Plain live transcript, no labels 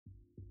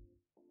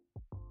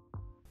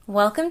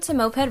Welcome to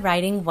Moped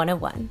Riding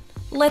 101.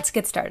 Let's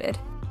get started.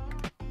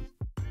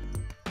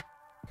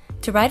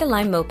 To ride a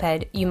Lime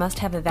moped, you must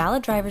have a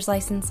valid driver's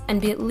license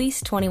and be at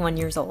least 21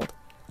 years old.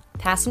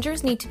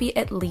 Passengers need to be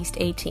at least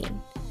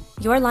 18.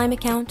 Your Lime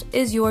account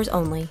is yours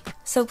only,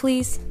 so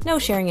please, no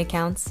sharing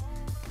accounts.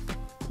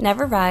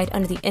 Never ride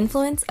under the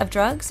influence of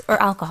drugs or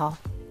alcohol.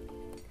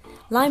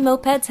 Lime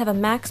mopeds have a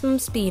maximum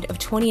speed of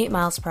 28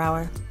 miles per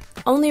hour.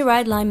 Only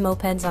ride Lime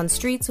mopeds on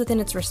streets within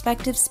its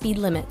respective speed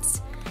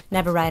limits.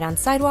 Never ride on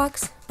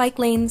sidewalks, bike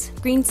lanes,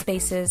 green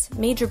spaces,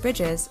 major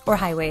bridges, or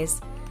highways,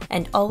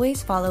 and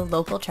always follow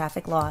local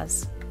traffic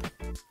laws.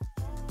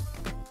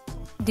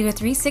 Do a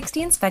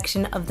 360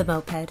 inspection of the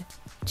moped.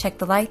 Check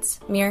the lights,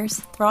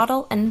 mirrors,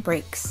 throttle, and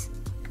brakes.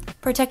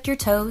 Protect your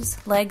toes,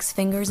 legs,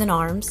 fingers, and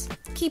arms.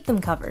 Keep them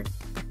covered.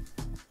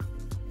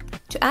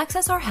 To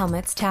access our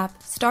helmets,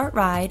 tap Start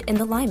Ride in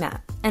the Lime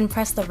app and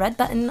press the red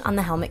button on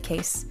the helmet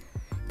case.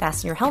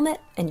 Fasten your helmet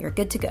and you're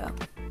good to go.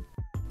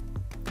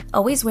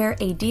 Always wear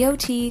a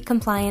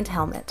DOT-compliant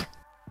helmet.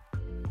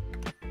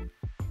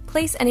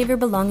 Place any of your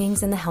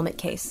belongings in the helmet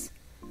case.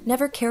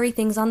 Never carry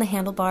things on the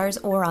handlebars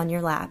or on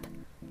your lap.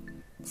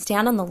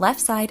 Stand on the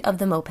left side of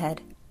the moped.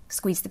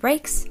 Squeeze the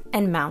brakes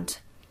and mount.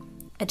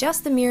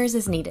 Adjust the mirrors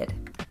as needed.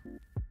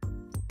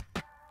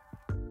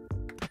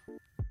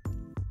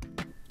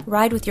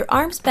 Ride with your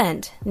arms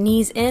bent,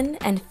 knees in,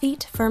 and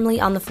feet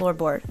firmly on the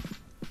floorboard.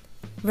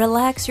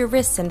 Relax your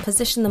wrists and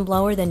position them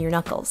lower than your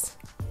knuckles.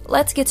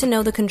 Let's get to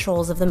know the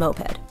controls of the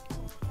moped.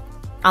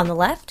 On the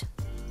left,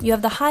 you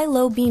have the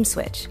high-low beam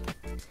switch.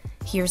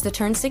 Here's the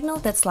turn signal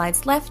that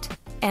slides left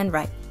and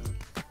right.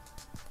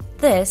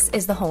 This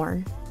is the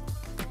horn.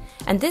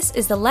 And this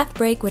is the left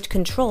brake which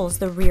controls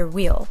the rear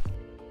wheel.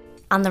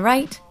 On the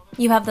right,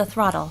 you have the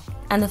throttle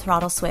and the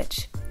throttle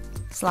switch.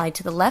 Slide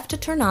to the left to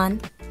turn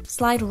on,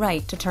 slide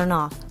right to turn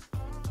off.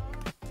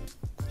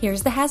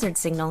 Here's the hazard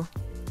signal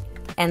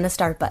and the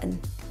start button.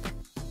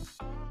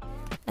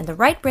 And the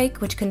right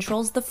brake which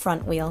controls the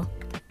front wheel.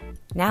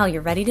 Now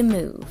you're ready to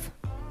move.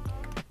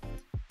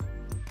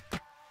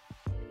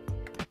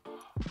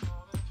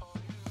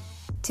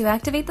 To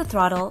activate the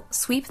throttle,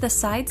 sweep the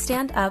side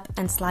stand up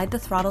and slide the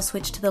throttle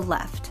switch to the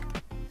left.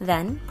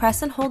 Then,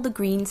 press and hold the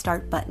green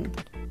start button.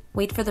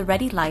 Wait for the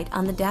ready light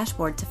on the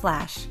dashboard to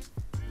flash.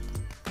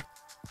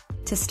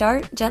 To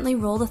start, gently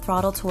roll the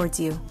throttle towards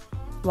you.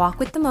 Walk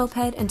with the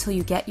moped until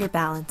you get your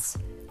balance.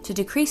 To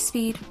decrease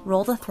speed,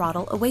 roll the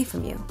throttle away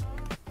from you.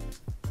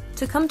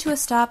 To come to a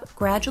stop,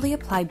 gradually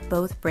apply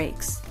both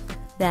brakes.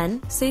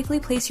 Then, safely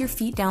place your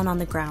feet down on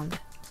the ground.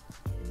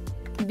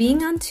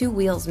 Being on two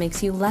wheels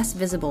makes you less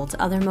visible to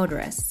other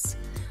motorists.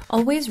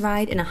 Always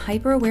ride in a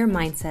hyper-aware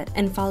mindset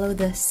and follow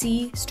the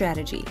C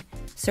strategy: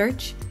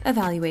 search,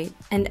 evaluate,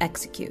 and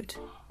execute.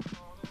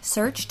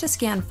 Search to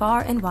scan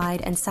far and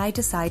wide and side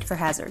to side for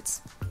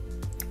hazards.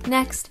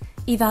 Next,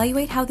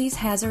 evaluate how these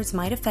hazards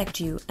might affect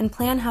you and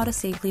plan how to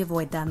safely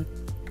avoid them.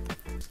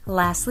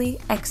 Lastly,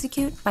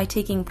 execute by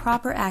taking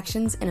proper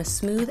actions in a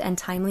smooth and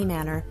timely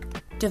manner.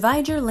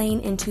 Divide your lane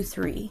into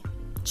 3.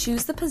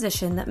 Choose the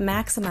position that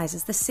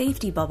maximizes the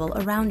safety bubble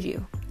around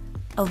you.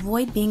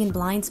 Avoid being in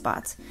blind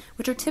spots,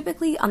 which are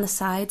typically on the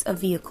sides of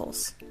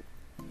vehicles.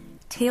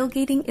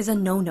 Tailgating is a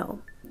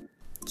no-no.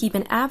 Keep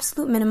an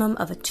absolute minimum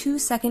of a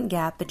 2-second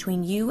gap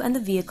between you and the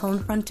vehicle in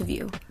front of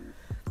you.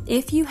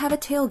 If you have a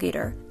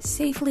tailgater,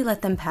 safely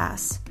let them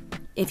pass.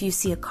 If you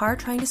see a car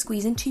trying to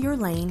squeeze into your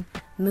lane,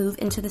 move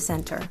into the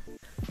center.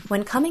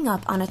 When coming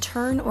up on a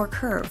turn or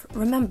curve,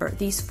 remember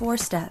these 4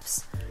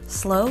 steps: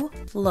 slow,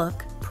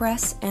 look,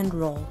 press, and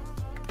roll.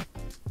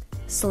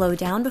 Slow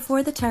down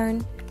before the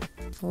turn,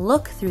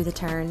 look through the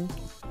turn,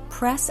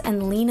 press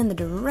and lean in the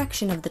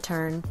direction of the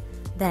turn,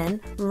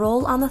 then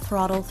roll on the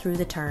throttle through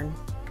the turn.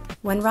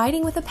 When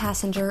riding with a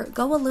passenger,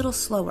 go a little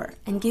slower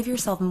and give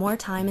yourself more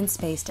time and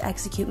space to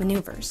execute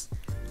maneuvers.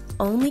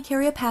 Only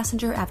carry a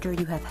passenger after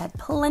you have had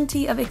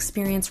plenty of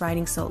experience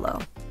riding solo.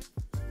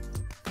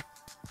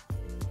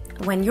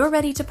 When you're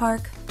ready to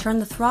park, turn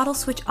the throttle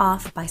switch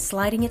off by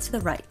sliding it to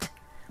the right.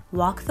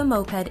 Walk the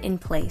moped in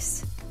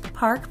place.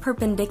 Park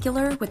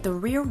perpendicular with the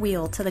rear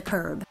wheel to the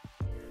curb.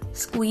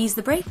 Squeeze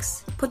the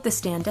brakes, put the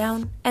stand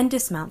down, and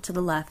dismount to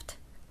the left.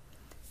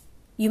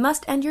 You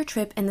must end your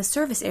trip in the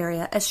service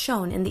area as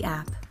shown in the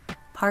app.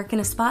 Park in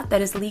a spot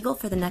that is legal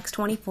for the next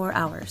 24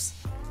 hours.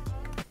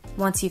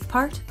 Once you've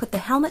parked, put the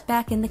helmet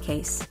back in the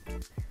case.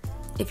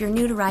 If you're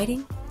new to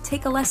riding,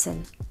 take a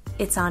lesson.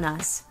 It's on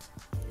us.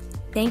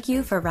 Thank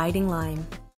you for riding Lime.